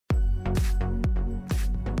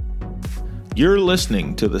You're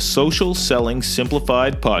listening to the Social Selling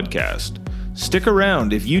Simplified podcast. Stick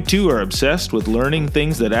around if you too are obsessed with learning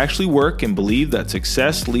things that actually work and believe that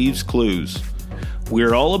success leaves clues.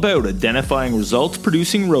 We're all about identifying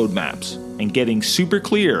results-producing roadmaps and getting super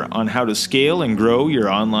clear on how to scale and grow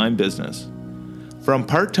your online business. From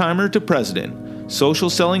part-timer to president, social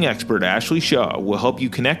selling expert Ashley Shaw will help you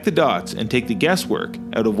connect the dots and take the guesswork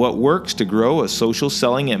out of what works to grow a social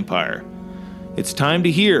selling empire. It's time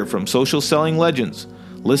to hear from social selling legends,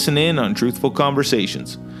 listen in on truthful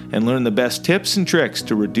conversations, and learn the best tips and tricks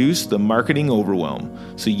to reduce the marketing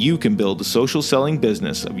overwhelm so you can build the social selling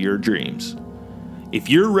business of your dreams. If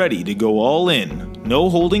you're ready to go all in, no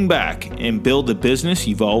holding back, and build the business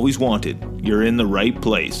you've always wanted, you're in the right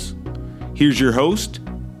place. Here's your host,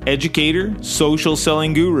 educator, social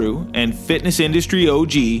selling guru, and fitness industry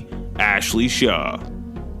OG, Ashley Shaw.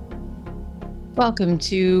 Welcome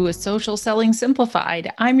to Social Selling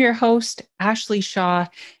Simplified. I'm your host, Ashley Shaw,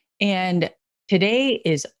 and today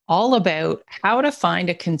is all about how to find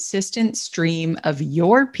a consistent stream of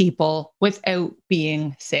your people without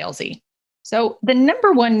being salesy. So the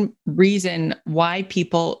number one reason why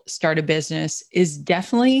people start a business is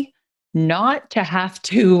definitely not to have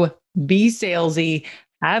to be salesy,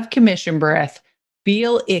 have commission breath,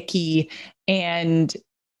 feel icky, and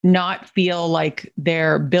not feel like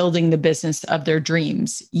they're building the business of their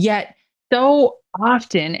dreams. Yet, so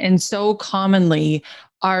often and so commonly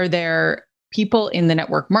are there people in the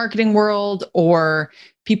network marketing world or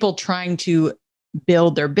people trying to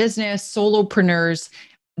build their business, solopreneurs,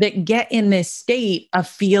 that get in this state of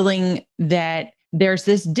feeling that there's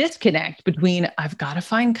this disconnect between I've got to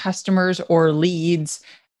find customers or leads,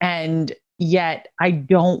 and yet I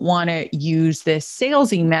don't want to use this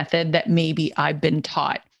salesy method that maybe I've been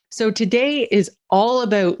taught. So today is all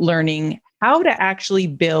about learning how to actually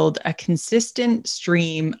build a consistent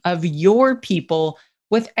stream of your people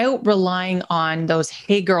without relying on those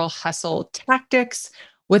hey girl hustle tactics,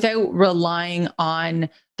 without relying on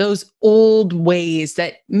those old ways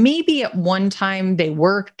that maybe at one time they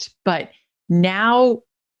worked, but now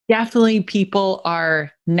definitely people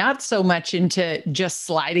are not so much into just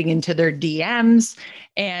sliding into their DMs,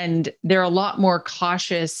 and they're a lot more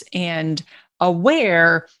cautious and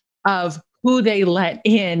aware of who they let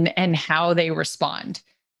in and how they respond.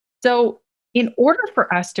 So, in order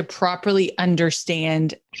for us to properly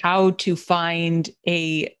understand how to find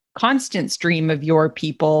a constant stream of your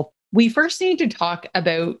people, we first need to talk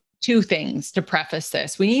about two things to preface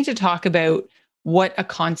this. We need to talk about what a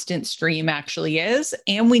constant stream actually is,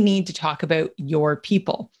 and we need to talk about your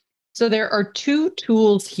people. So there are two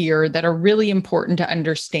tools here that are really important to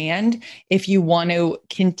understand if you want to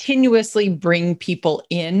continuously bring people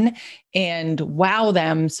in and wow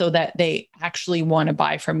them so that they actually want to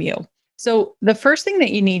buy from you. So the first thing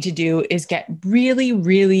that you need to do is get really,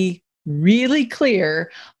 really, really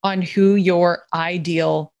clear on who your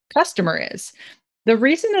ideal customer is. The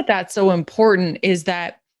reason that that's so important is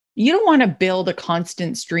that you don't want to build a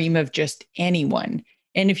constant stream of just anyone.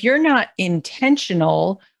 And if you're not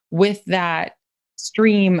intentional with that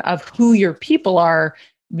stream of who your people are,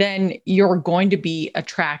 then you're going to be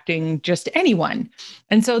attracting just anyone.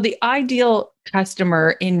 And so the ideal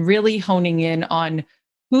customer, in really honing in on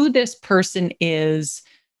who this person is,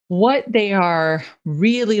 what they are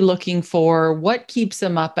really looking for, what keeps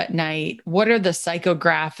them up at night, what are the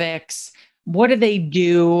psychographics, what do they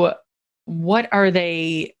do, what are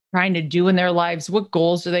they trying to do in their lives, what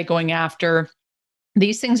goals are they going after.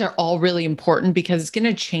 These things are all really important because it's going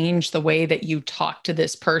to change the way that you talk to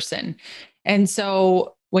this person. And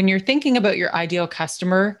so when you're thinking about your ideal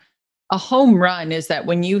customer, a home run is that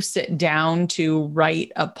when you sit down to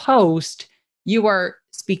write a post, you are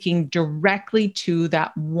speaking directly to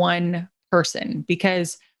that one person.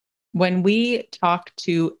 Because when we talk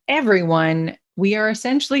to everyone, we are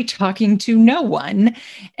essentially talking to no one,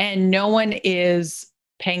 and no one is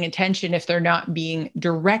paying attention if they're not being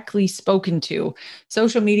directly spoken to.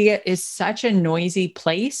 Social media is such a noisy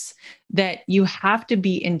place that you have to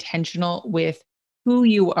be intentional with who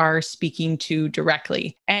you are speaking to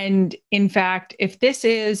directly. And in fact, if this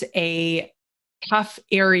is a tough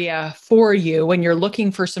area for you when you're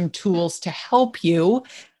looking for some tools to help you,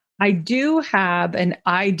 I do have an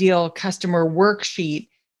ideal customer worksheet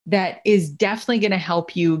that is definitely going to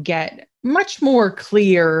help you get much more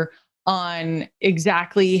clear on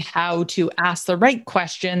exactly how to ask the right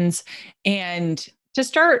questions and to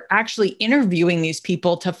start actually interviewing these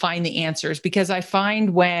people to find the answers. Because I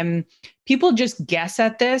find when people just guess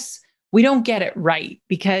at this, we don't get it right,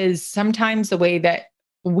 because sometimes the way that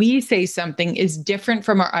we say something is different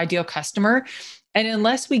from our ideal customer. And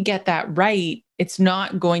unless we get that right, it's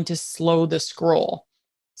not going to slow the scroll.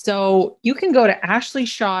 So you can go to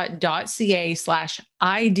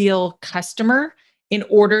ashleyshaw.ca/ideal customer in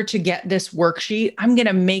order to get this worksheet. I'm going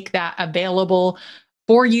to make that available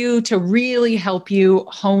for you to really help you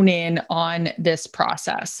hone in on this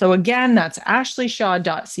process. So again, that's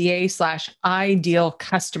ashleyshaw.ca/ideal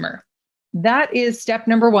customer. That is step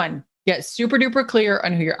number one. Get super duper clear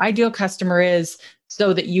on who your ideal customer is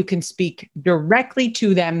so that you can speak directly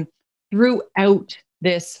to them throughout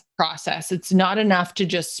this process. It's not enough to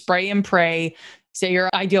just spray and pray. Say your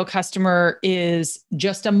ideal customer is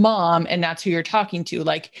just a mom and that's who you're talking to.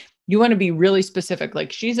 Like you want to be really specific.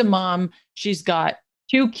 Like she's a mom, she's got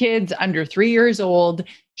 2 kids under 3 years old.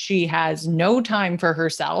 She has no time for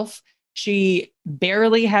herself. She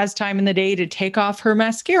barely has time in the day to take off her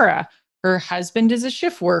mascara. Her husband is a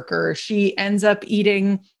shift worker. She ends up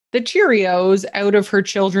eating the Cheerios out of her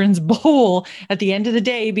children's bowl at the end of the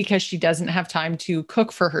day because she doesn't have time to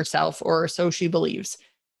cook for herself, or so she believes,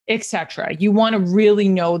 etc. You want to really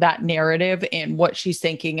know that narrative and what she's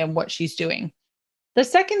thinking and what she's doing. The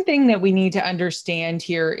second thing that we need to understand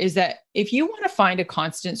here is that if you want to find a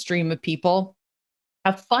constant stream of people,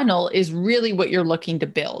 a funnel is really what you're looking to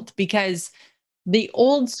build, because the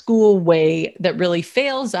old school way that really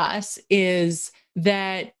fails us is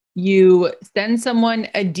that you send someone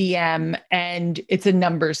a DM and it's a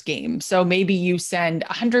numbers game. So maybe you send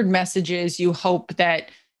 100 messages, you hope that,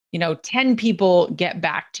 10 people get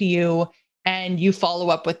back to you and you follow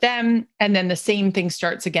up with them. And then the same thing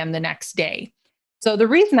starts again the next day. So the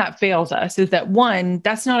reason that fails us is that one,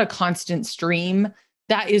 that's not a constant stream.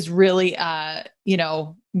 That is really,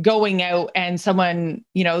 going out and someone,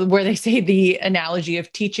 where they say the analogy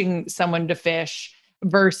of teaching someone to fish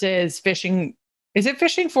versus fishing. Is it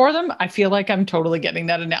fishing for them? I feel like I'm totally getting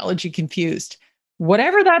that analogy confused.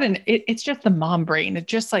 Whatever that, and it's just the mom brain. It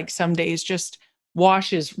just like some days just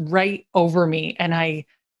washes right over me and I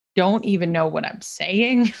don't even know what I'm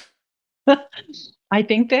saying. I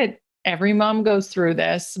think that every mom goes through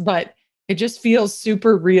this, but it just feels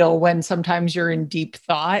super real when sometimes you're in deep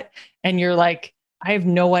thought and you're like, I have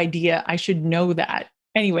no idea. I should know that.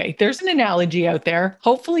 Anyway, there's an analogy out there.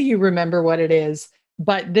 Hopefully you remember what it is,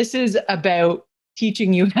 but this is about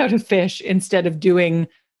teaching you how to fish instead of I'm going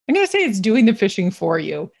to say it's doing the fishing for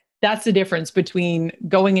you. That's the difference between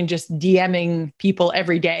going and just DMing people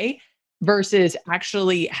every day versus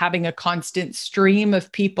actually having a constant stream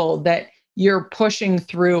of people that you're pushing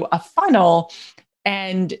through a funnel,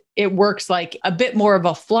 and it works like a bit more of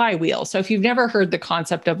a flywheel. So if you've never heard the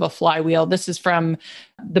concept of a flywheel, this is from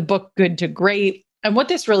the book Good to Great. And what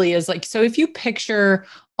this really is like, so if you picture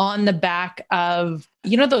on the back of,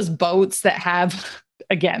 those boats that have,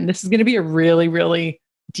 again, this is going to be a really, really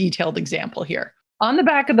detailed example here. On the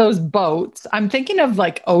back of those boats, I'm thinking of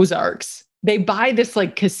like Ozarks. They buy this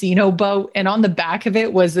like casino boat, and on the back of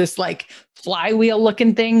it was this like flywheel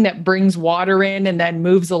looking thing that brings water in and then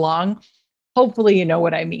moves along. Hopefully, you know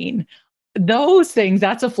what I mean. Those things,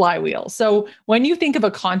 that's a flywheel. So when you think of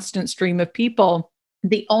a constant stream of people,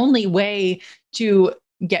 the only way to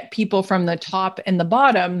get people from the top and the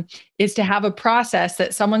bottom is to have a process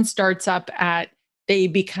that someone starts up at, they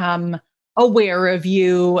become aware of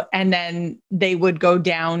you, and then they would go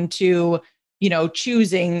down to,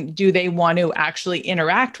 choosing, do they want to actually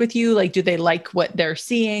interact with you? Like, do they like what they're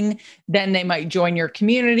seeing? Then they might join your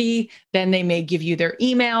community. Then they may give you their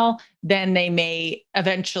email. Then they may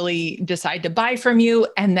eventually decide to buy from you.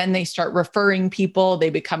 And then they start referring people.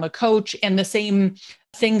 They become a coach, and the same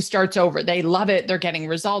thing starts over. They love it. They're getting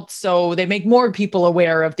results. So they make more people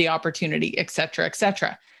aware of the opportunity, et cetera, et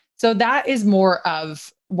cetera. So that is more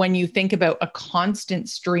of when you think about a constant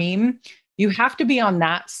stream, you have to be on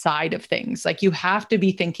that side of things. Like you have to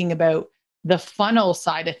be thinking about the funnel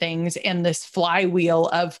side of things and this flywheel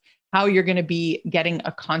of how you're going to be getting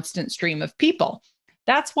a constant stream of people.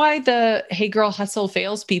 That's why the Hey Girl Hustle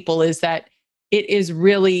fails people, is that it is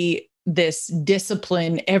really this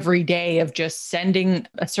discipline every day of just sending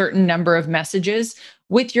a certain number of messages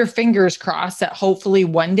with your fingers crossed that hopefully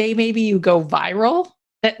one day maybe you go viral.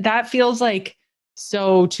 That feels like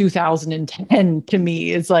so 2010 to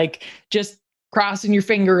me. Is like just crossing your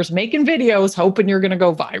fingers, making videos, hoping you're going to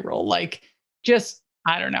go viral. Like just,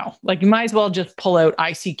 I don't know, like you might as well just pull out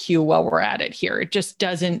ICQ while we're at it here. It just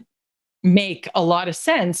doesn't make a lot of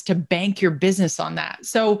sense to bank your business on that.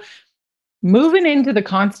 So moving into the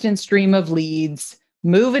constant stream of leads,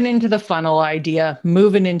 moving into the funnel idea,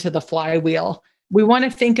 moving into the flywheel, we want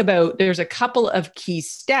to think about, there's a couple of key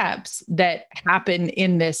steps that happen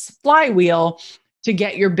in this flywheel to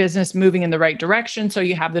get your business moving in the right direction so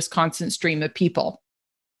you have this constant stream of people.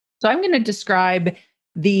 So I'm going to describe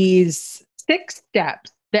these 6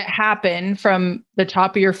 steps that happen from the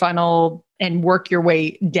top of your funnel and work your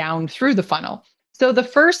way down through the funnel. So the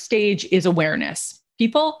first stage is awareness.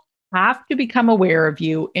 People have to become aware of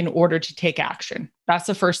you in order to take action. That's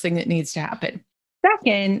the first thing that needs to happen.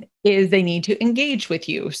 Second is they need to engage with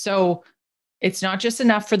you. So it's not just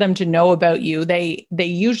enough for them to know about you. They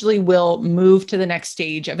usually will move to the next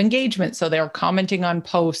stage of engagement. So they're commenting on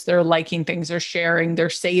posts, they're liking things, they're sharing, they're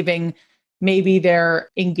saving. Maybe they're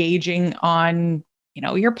engaging on,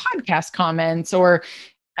 your podcast comments, or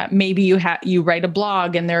maybe you write a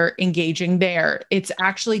blog and they're engaging there. It's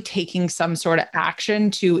actually taking some sort of action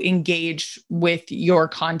to engage with your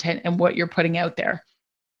content and what you're putting out there.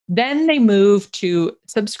 Then they move to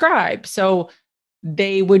subscribe. So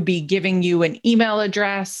they would be giving you an email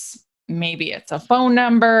address. Maybe it's a phone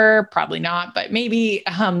number, probably not, but maybe,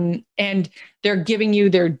 and they're giving you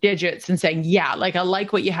their digits and saying, yeah, like I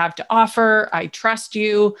like what you have to offer. I trust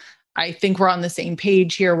you. I think we're on the same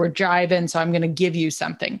page here. We're jiving. So I'm going to give you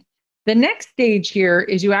something. The next stage here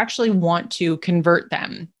is you actually want to convert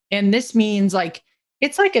them. And this means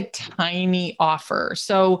it's like a tiny offer.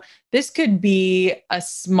 So this could be a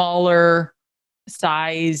smaller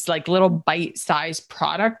size, like little bite-sized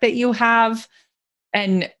product that you have.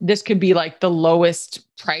 And this could be like the lowest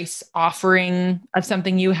price offering of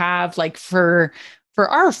something you have. Like for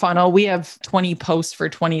our funnel, we have 20 posts for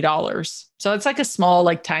 $20. So it's like a small,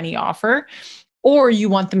 like tiny offer. Or you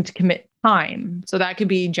want them to commit time. So that could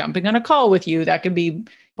be jumping on a call with you. That could be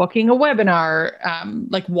booking a webinar,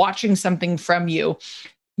 like watching something from you.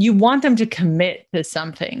 You want them to commit to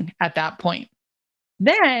something at that point.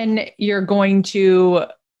 Then you're going to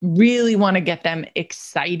really want to get them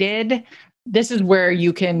excited. This is where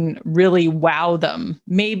you can really wow them.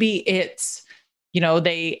 Maybe it's,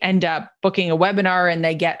 they end up booking a webinar and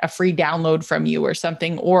they get a free download from you or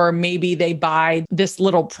something. Or maybe they buy this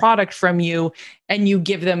little product from you and you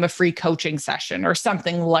give them a free coaching session or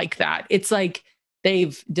something like that. It's like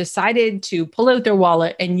they've decided to pull out their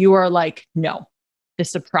wallet and you are like, no, the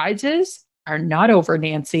surprises are not over,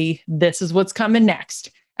 Nancy. This is what's coming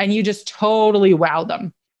next. And you just totally wow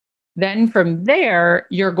them. Then from there,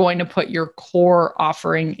 you're going to put your core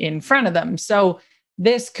offering in front of them. So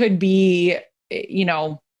this could be,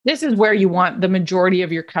 this is where you want the majority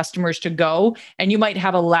of your customers to go. And you might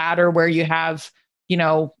have a ladder where you have,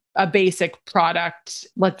 a basic product,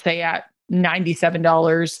 let's say at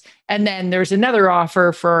 $97. And then there's another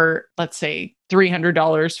offer for, let's say,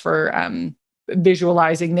 $300 for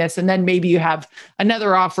visualizing this. And then maybe you have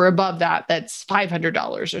another offer above that that's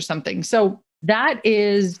 $500 or something. So that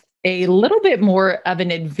is a little bit more of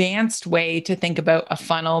an advanced way to think about a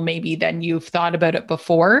funnel, maybe than you've thought about it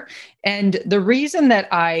before. And the reason that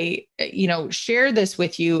I, share this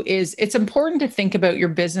with you is it's important to think about your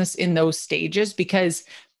business in those stages, because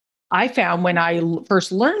I found when I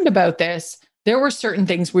first learned about this, there were certain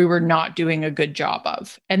things we were not doing a good job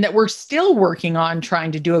of, and that we're still working on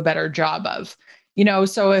trying to do a better job of.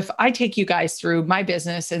 So if I take you guys through my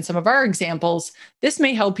business and some of our examples, this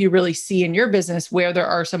may help you really see in your business where there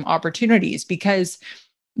are some opportunities, because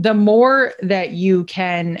the more that you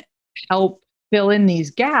can help fill in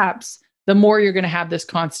these gaps, the more you're going to have this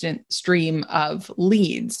constant stream of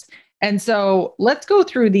leads. And so let's go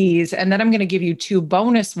through these. And then I'm going to give you 2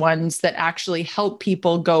 bonus ones that actually help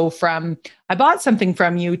people go from, I bought something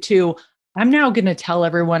from you, to, I'm now going to tell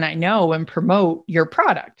everyone I know and promote your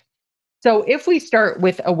product. So if we start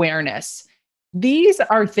with awareness, these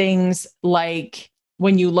are things like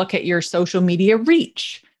when you look at your social media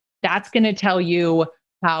reach, that's going to tell you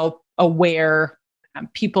how aware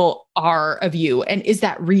people are of you. And is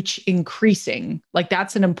that reach increasing? Like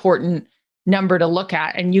that's an important number to look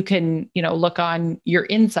at. And you can, look on your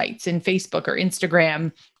insights in Facebook or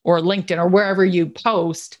Instagram or LinkedIn or wherever you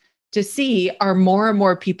post to see, are more and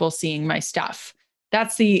more people seeing my stuff?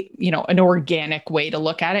 That's an organic way to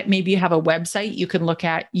look at it. Maybe you have a website, you can look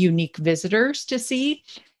at unique visitors to see.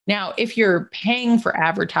 Now, if you're paying for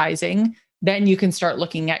advertising, then you can start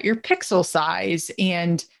looking at your pixel size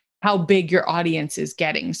and how big your audience is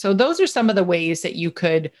getting. So those are some of the ways that you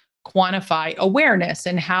could quantify awareness,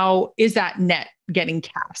 and how is that net getting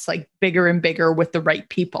cast, like bigger and bigger with the right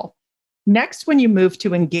people. Next, when you move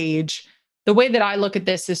to engage, the way that I look at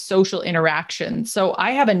this is social interaction. So I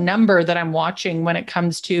have a number that I'm watching when it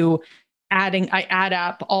comes to I add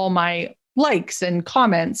up all my likes and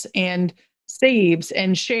comments and saves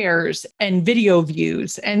and shares and video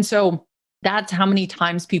views. And so that's how many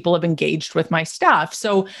times people have engaged with my stuff.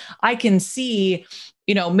 So I can see,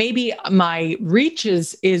 maybe my reach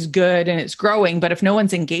is good and it's growing, but if no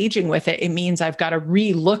one's engaging with it, it means I've got to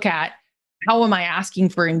relook at how am I asking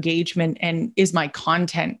for engagement? And is my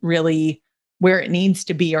content really where it needs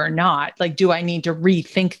to be or not? Like, do I need to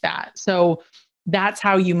rethink that? So that's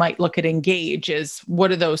how you might look at engage is what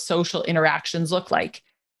do those social interactions look like?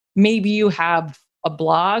 Maybe you have a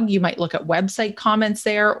blog, you might look at website comments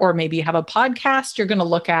there, or maybe you have a podcast, you're going to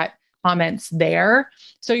look at comments there.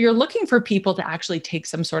 So you're looking for people to actually take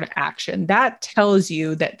some sort of action. That tells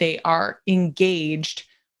you that they are engaged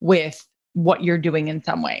with what you're doing in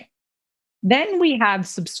some way. Then we have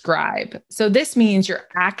subscribe. So this means you're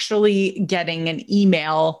actually getting an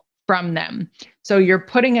email from them. So you're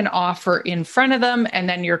putting an offer in front of them and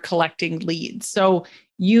then you're collecting leads. So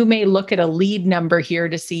you may look at a lead number here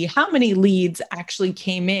to see how many leads actually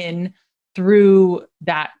came in through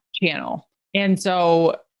that channel. And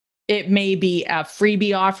so it may be a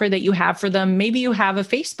freebie offer that you have for them. Maybe you have a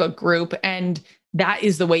Facebook group and that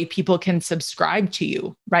is the way people can subscribe to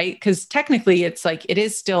you, right? Because technically it's like it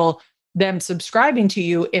is still them subscribing to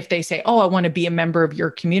you if they say, oh, I want to be a member of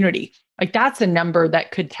your community. Like that's a number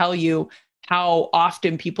that could tell you how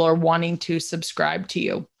often people are wanting to subscribe to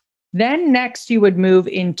you. Then next you would move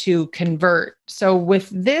into convert. So with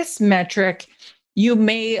this metric, you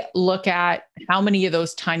may look at how many of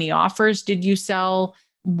those tiny offers did you sell?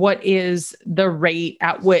 What is the rate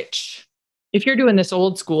at which, if you're doing this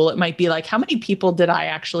old school, it might be like, how many people did I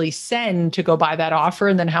actually send to go buy that offer?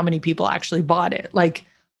 And then how many people actually bought it? Like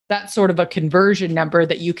that's sort of a conversion number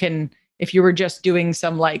that you can, if you were just doing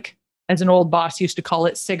some like, as an old boss used to call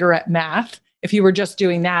it cigarette math, if you were just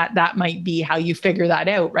doing that, that might be how you figure that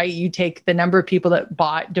out, right? You take the number of people that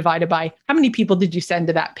bought divided by how many people did you send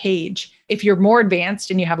to that page? If you're more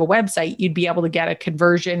advanced and you have a website, you'd be able to get a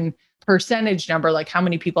conversion percentage number, like how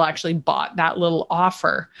many people actually bought that little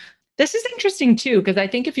offer. This is interesting too, because I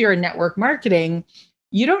think if you're in network marketing,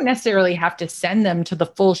 you don't necessarily have to send them to the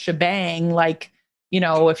full shebang. Like,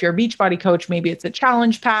 if you're a Beachbody coach, maybe it's a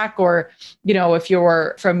challenge pack, or, if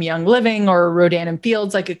you're from Young Living or Rodan and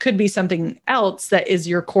Fields, like it could be something else that is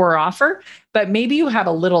your core offer, but maybe you have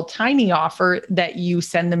a little tiny offer that you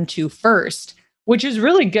send them to first, which is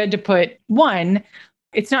really good to put one.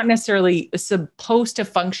 It's not necessarily supposed to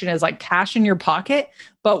function as like cash in your pocket,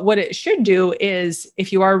 but what it should do is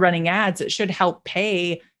if you are running ads, it should help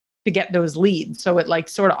pay to get those leads. So it like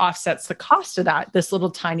sort of offsets the cost of that, this little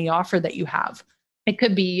tiny offer that you have. It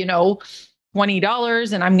could be,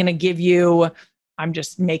 $20 and I'm going to give you, I'm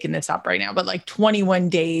just making this up right now, but like 21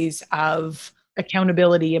 days of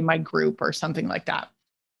accountability in my group or something like that.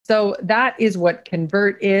 So that is what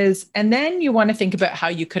convert is. And then you want to think about how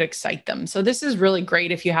you could excite them. So this is really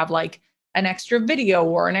great if you have like an extra video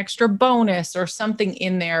or an extra bonus or something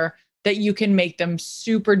in there that you can make them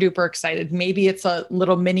super duper excited. Maybe it's a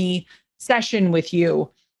little mini session with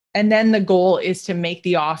you. And then the goal is to make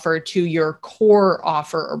the offer to your core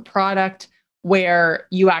offer or product where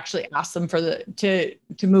you actually ask them for to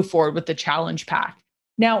move forward with the challenge pack.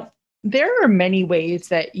 Now, there are many ways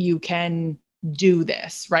that you can do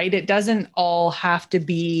this, right? It doesn't all have to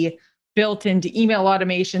be built into email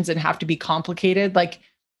automations and have to be complicated. Like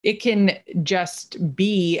it can just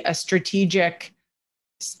be a strategic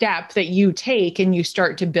step that you take and you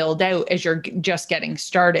start to build out as you're just getting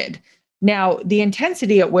started. Now, the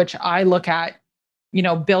intensity at which I look at,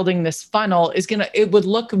 building this funnel it would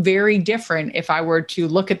look very different if I were to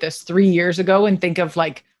look at this 3 years ago and think of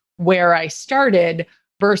like where I started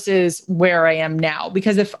versus where I am now.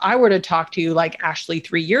 Because if I were to talk to you like Ashley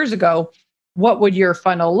 3 years ago, what would your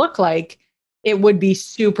funnel look like? It would be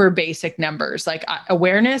super basic numbers. Like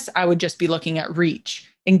awareness, I would just be looking at reach.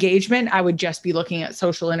 Engagement, I would just be looking at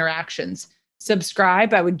social interactions.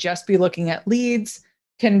 Subscribe, I would just be looking at leads.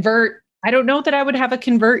 Convert, I don't know that I would have a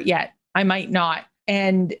convert yet. I might not.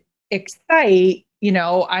 And excite,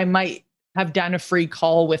 I might have done a free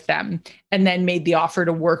call with them and then made the offer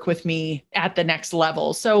to work with me at the next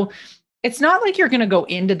level. So it's not like you're going to go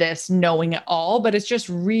into this knowing it all, but it's just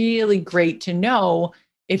really great to know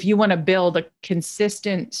if you want to build a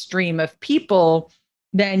consistent stream of people,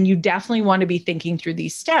 then you definitely want to be thinking through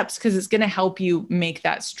these steps because it's going to help you make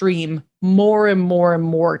that stream more and more and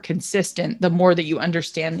more consistent the more that you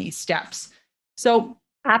understand these steps. So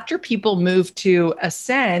after people move to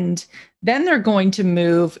Ascend, then they're going to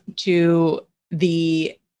move to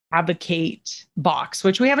the Advocate box,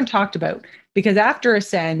 which we haven't talked about because after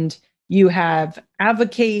Ascend, you have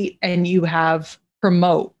Advocate and you have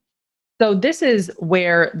Promote. So this is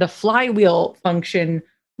where the flywheel function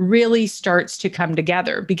really starts to come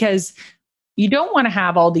together because you don't want to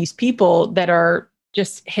have all these people that are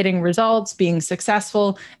just hitting results, being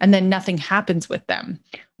successful, and then nothing happens with them.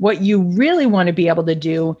 What you really want to be able to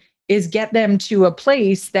do is get them to a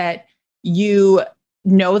place that you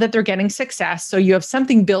know that they're getting success. So you have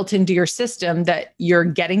something built into your system that you're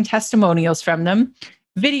getting testimonials from them.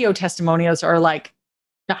 Video testimonials are like,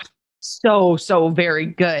 so very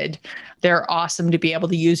good. They're awesome to be able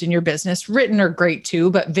to use in your business. Written are great too,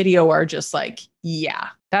 but video are just like, yeah,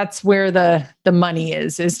 that's where the money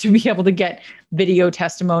is to be able to get video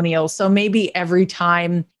testimonials. So maybe every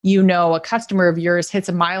time, a customer of yours hits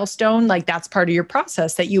a milestone, like that's part of your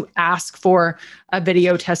process that you ask for a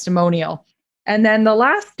video testimonial. And then the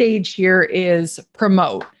last stage here is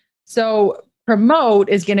promote. So promote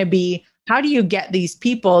is going to be, how do you get these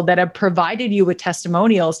people that have provided you with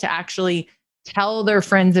testimonials to actually tell their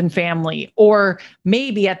friends and family? Or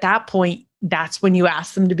maybe at that point, that's when you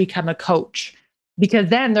ask them to become a coach, because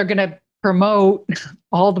then they're going to promote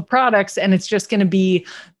all the products and it's just going to be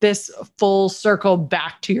this full circle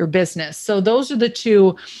back to your business. So those are the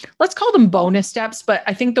two, let's call them bonus steps, but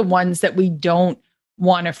I think the ones that we don't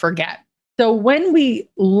want to forget. So when we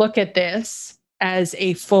look at this as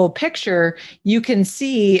a full picture, you can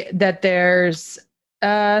see that there's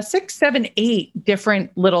 6, 7, 8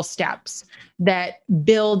 different little steps that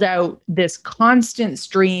build out this constant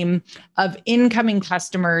stream of incoming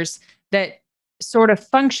customers that sort of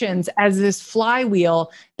functions as this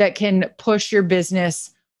flywheel that can push your business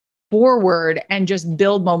forward and just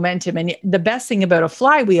build momentum. And the best thing about a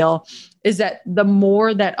flywheel is that the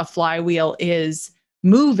more that a flywheel is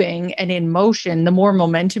moving and in motion, the more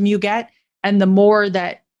momentum you get. And the more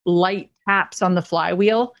that light taps on the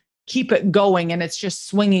flywheel, keep it going. And it's just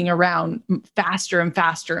swinging around faster and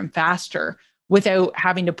faster and faster without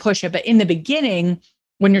having to push it. But in the beginning,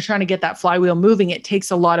 when you're trying to get that flywheel moving, it takes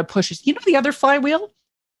a lot of pushes. The other flywheel?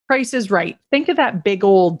 Price is Right. Think of that big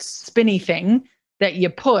old spinny thing that you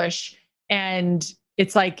push and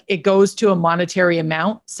it's like it goes to a monetary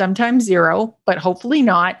amount, sometimes zero, but hopefully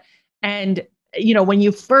not. And when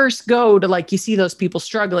you first go to you see those people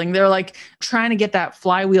struggling, they're like trying to get that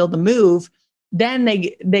flywheel to move. Then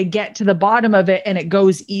they get to the bottom of it and it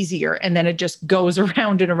goes easier. And then it just goes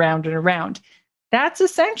around and around and around. That's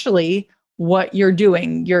essentially what you're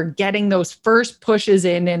doing. You're getting those first pushes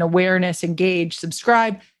in awareness, engage,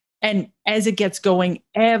 subscribe. And as it gets going,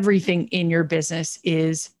 everything in your business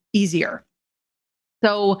is easier.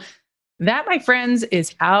 So that, my friends,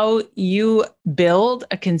 is how you build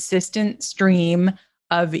a consistent stream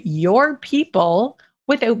of your people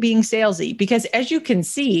without being salesy. Because as you can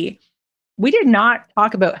see, we did not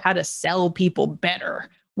talk about how to sell people better.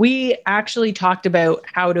 We actually talked about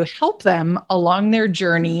how to help them along their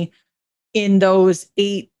journey in those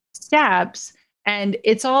 8 steps. And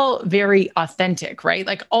it's all very authentic, right?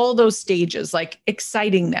 Like all those stages, like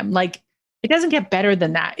exciting them, like it doesn't get better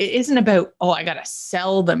than that. It isn't about, I got to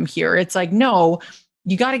sell them here. It's like, no,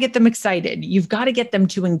 you got to get them excited. You've got to get them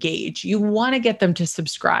to engage. You want to get them to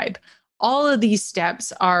subscribe. All of these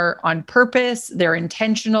steps are on purpose. They're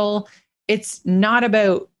intentional. It's not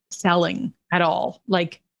about selling at all.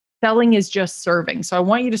 Like selling is just serving. So I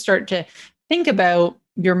want you to start to think about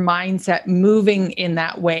your mindset moving in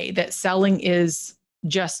that way, that selling is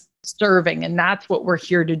just serving. And that's what we're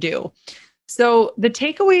here to do. So the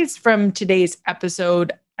takeaways from today's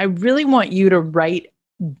episode, I really want you to write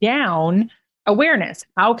down awareness.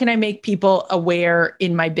 How can I make people aware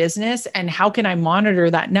in my business? And how can I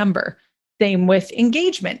monitor that number? Same with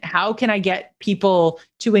engagement. How can I get people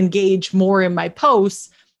to engage more in my posts?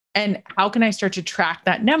 And how can I start to track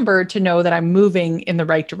that number to know that I'm moving in the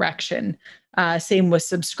right direction? Same with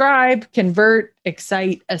subscribe, convert,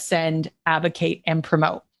 excite, ascend, advocate, and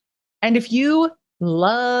promote. And if you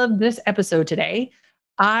love this episode today,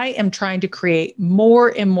 I am trying to create more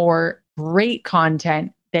and more great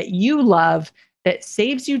content that you love, that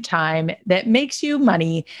saves you time, that makes you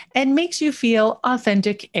money, and makes you feel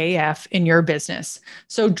authentic AF in your business.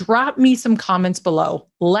 So drop me some comments below.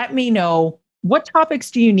 Let me know, what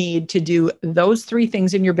topics do you need to do those 3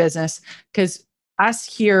 things in your business? Because us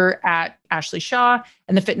here at Ashley Shaw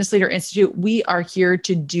and the Fitness Leader Institute, we are here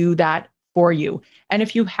to do that for you. And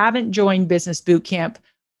if you haven't joined Business Bootcamp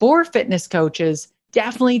for fitness coaches,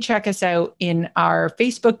 definitely check us out in our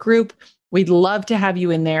Facebook group. We'd love to have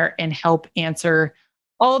you in there and help answer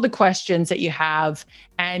all the questions that you have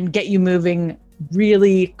and get you moving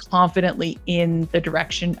really confidently in the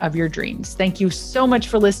direction of your dreams. Thank you so much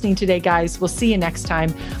for listening today, guys. We'll see you next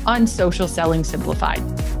time on Social Selling Simplified.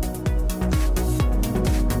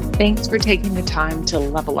 Thanks for taking the time to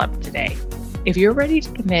level up today. If you're ready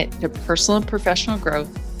to commit to personal and professional growth,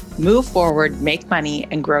 move forward, make money,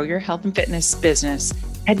 and grow your health and fitness business,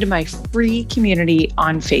 head to my free community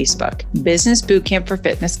on Facebook, Business Bootcamp for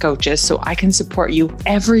Fitness Coaches, so I can support you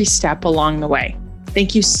every step along the way.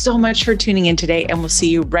 Thank you so much for tuning in today, and we'll see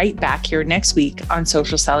you right back here next week on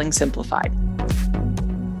Social Selling Simplified.